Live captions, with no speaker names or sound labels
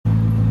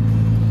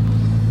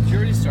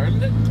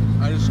started it?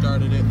 I just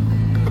started it.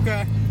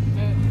 Okay.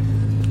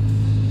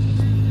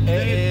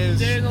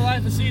 Day in the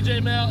life of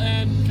CJ, Mel,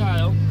 and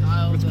Kyle.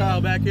 What's Kyle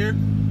back here?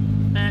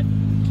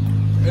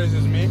 This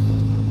is me.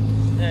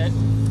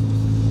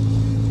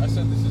 I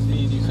said this is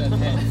me and you said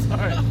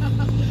Sorry.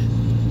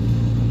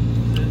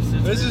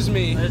 This is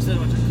me. I just said a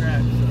bunch of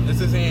crap. So. This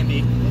is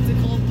Andy. What's it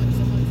called?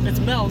 It's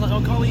Mel.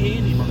 Don't call me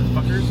Andy,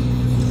 motherfuckers.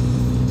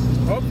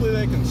 Hopefully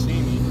they can see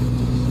me.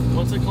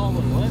 What's it called?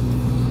 What?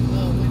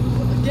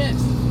 A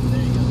guest.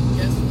 There you go.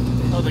 Guest.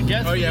 Oh, the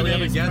guest. Oh yeah, we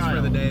have a guest Kyle.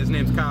 for the day. His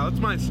name's Kyle. It's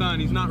my son.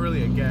 He's not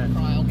really a guest.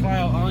 Kyle.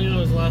 I don't even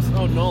know his last.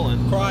 Oh,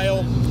 Nolan.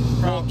 Kyle.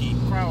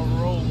 Kyle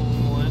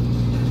Roland.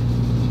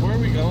 Where are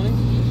we going?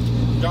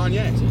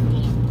 Gagne.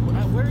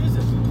 Where is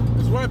it?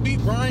 It's where I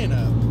beat Brian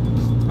up.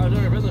 I've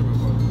never been there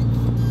before.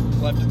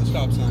 Left at the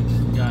stop sign.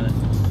 Got it.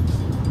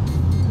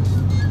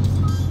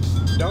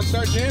 Don't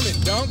start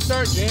jamming. Don't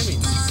start jamming.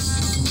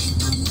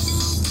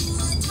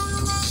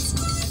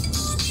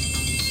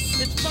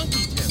 It's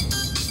Funky Tim.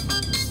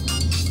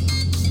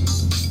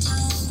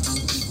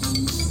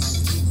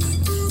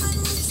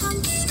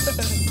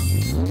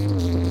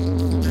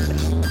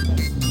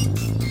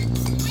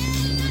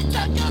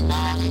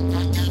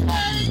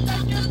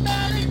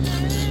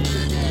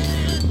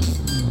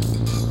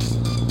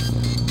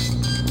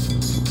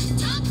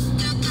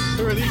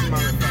 Who are these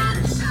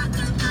motherfuckers?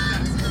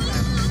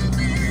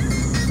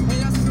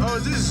 Oh,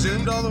 is this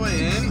zoomed all the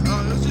way in?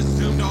 Oh, it was just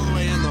zoomed all the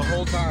way in the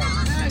whole time.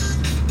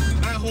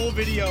 That whole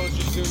video was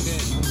just zoomed in.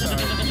 I'm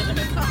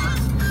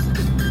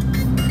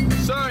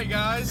sorry. Sorry,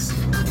 guys.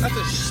 That's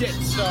a shit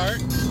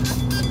start.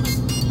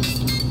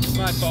 It's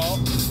my fault.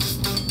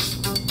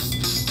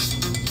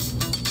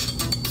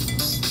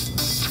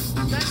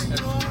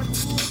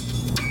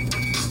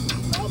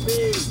 Help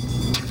me!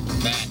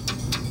 Matt.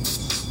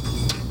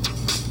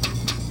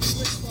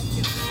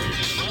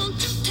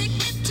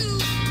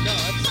 No,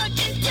 that's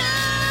Fucking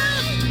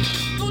town.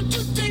 Won't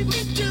you take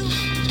me to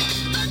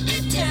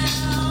fucking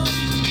town?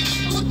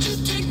 Won't you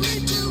take me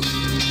to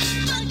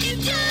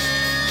fucking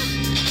town?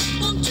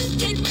 Won't you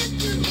take me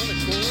to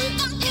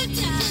fucking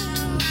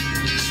town?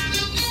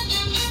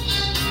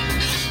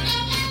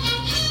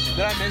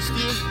 Did I miss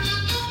you?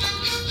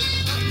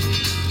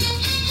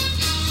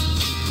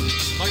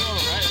 Am I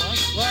going right,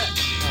 left? What?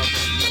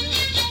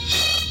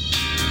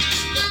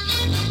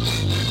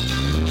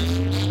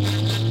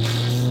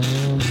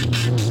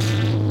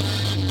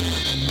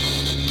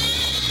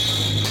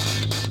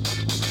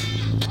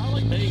 I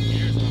like banging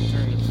gears and I'm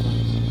turning. It's fun.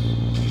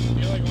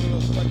 You're like one of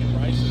those fucking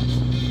rices.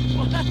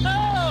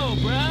 Whoa,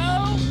 bro!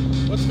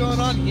 What's going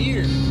on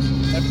here?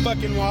 At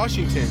fucking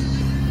Washington.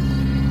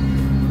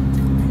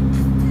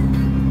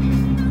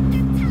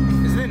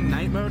 Is it in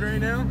night mode right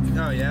now?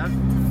 Oh yeah?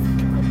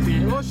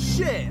 Well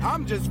shit,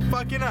 I'm just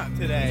fucking up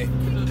today.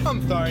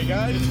 I'm sorry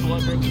guys. It's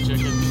blood broke the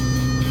chicken.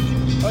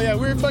 Oh yeah,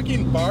 we were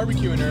fucking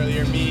barbecuing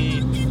earlier,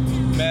 me,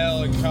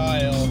 Mel, and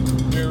Kyle.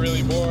 We were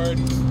really bored.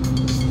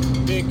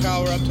 Me and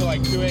Kyle were up till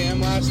like 2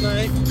 a.m. last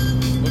night,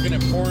 looking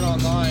at porn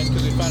online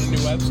because we found a new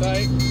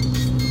website.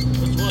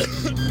 Which one?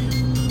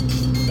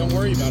 Don't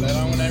worry about it, I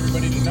don't want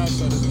everybody to know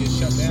so it doesn't get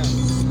shut down.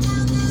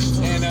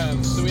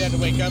 And so we had to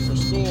wake up for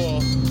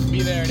school,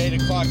 be there at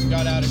 8 o'clock and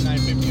got out at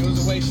 9:50. It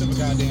was a waste of a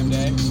goddamn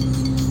day.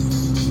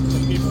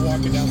 Some people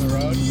walking down the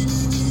road.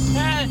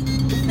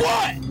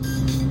 What?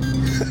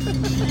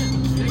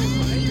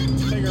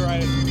 Take a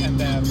ride at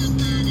 10th Ave.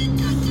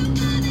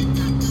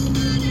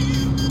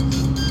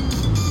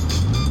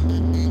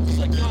 It's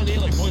like Gagne,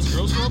 like Boys and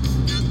Girls Club?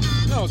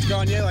 No, it's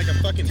Gagne like a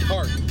fucking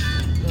park. No,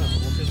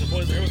 well, because the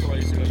Boys and Girls Club I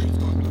used to go to was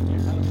talking about you.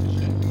 I don't know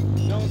shit.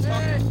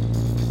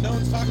 No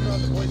one's talking about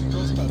the Boys and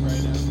Girls Club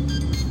right now.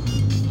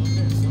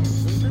 Okay, so.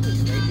 Can we turn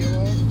this radio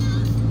off?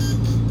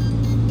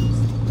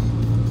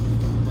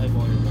 My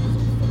volume is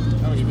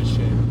I don't give a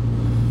shit.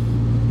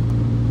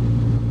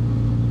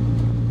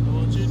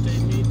 Won't you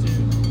take me to.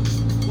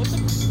 What the?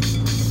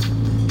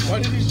 Why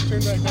did he just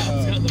turn back It's got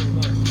up? the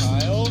remote.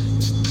 Kyle,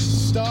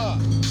 stop.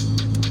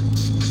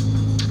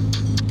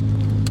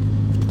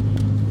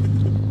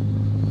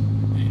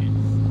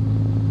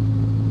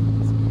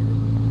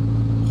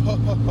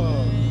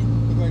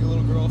 Look like a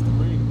little girl off the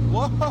breed.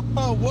 Whoa,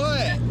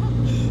 what?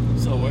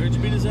 So where'd you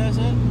beat his ass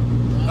at?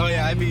 Oh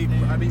yeah, I beat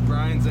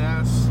Brian's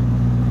ass.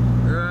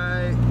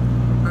 Right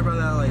about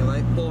that like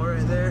light pole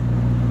right there.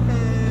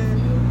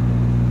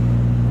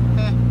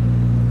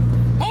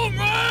 Home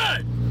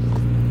run!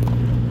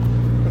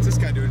 What's this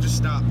guy doing? Just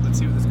stop. Let's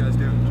see what this guy's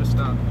doing. Just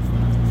stop.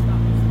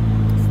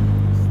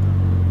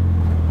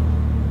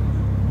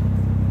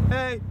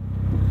 Hey.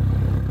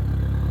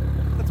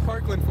 That's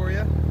Parkland for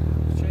you.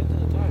 Straight to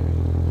the tire.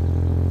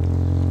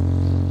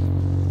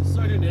 This is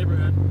our new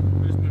neighborhood.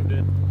 We just moved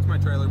in. It's my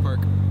trailer park.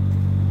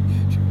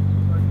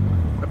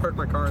 I parked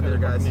my car in there,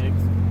 guys.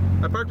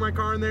 I parked my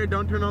car in there.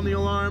 Don't turn on the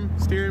alarm.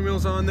 Steering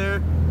wheel's on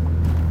there.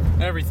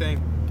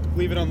 Everything.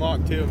 Leave it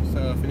unlocked too,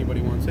 so if anybody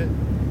wants it.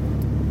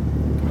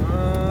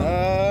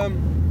 I'm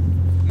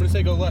gonna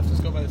say go left.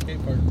 Let's go by the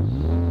skate park.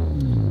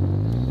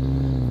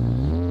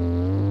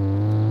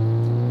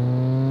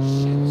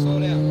 Shit, slow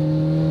down.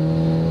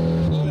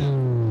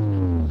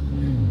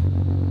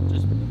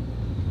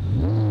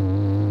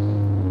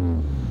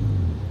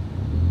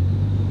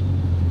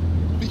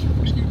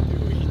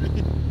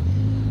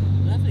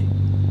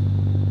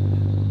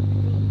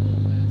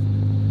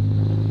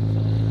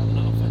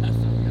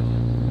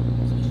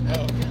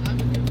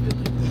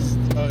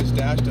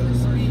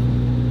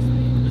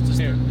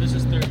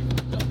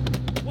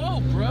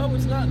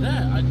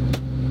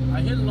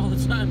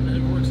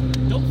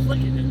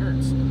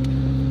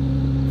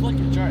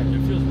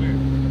 It feels weird.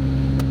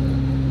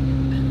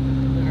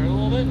 It hurt a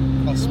little bit?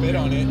 I'll spit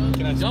on it.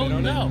 Can I spit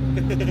on No.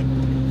 it?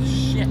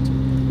 Shit.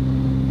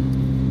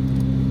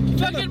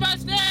 Turn Fucking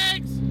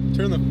Mustangs!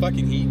 Turn the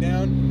fucking heat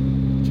down.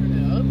 Turn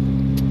it up.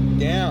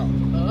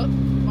 Down. Up.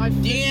 My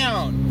face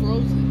Down. is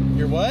frozen.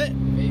 Your what?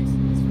 Face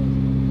is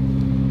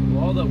frozen.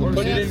 Well, all that works.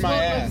 Put it Yeah, in my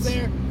smoke ass. Right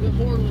there. The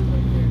Harley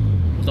right there.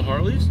 With the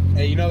Harleys?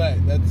 Hey, you know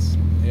that's...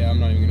 Yeah, I'm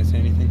not even gonna say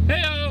anything.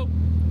 Hey-o!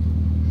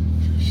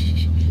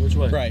 Which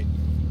way? Right.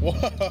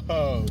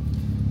 Whoa.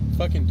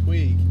 Fucking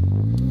tweak.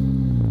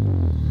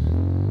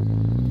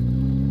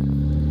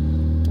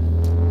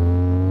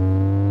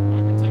 I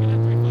can take it at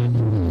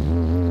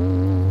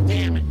 3.5.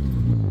 Damn it.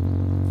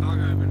 How long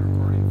have I been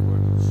recording for?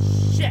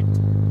 Shit.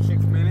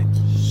 6 minutes?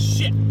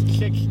 Shit.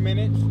 6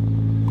 minutes?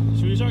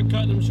 Should we start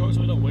cutting them short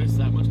so we don't waste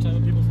that much time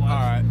in people's lives?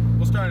 Alright.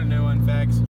 We'll start a new one, Facts.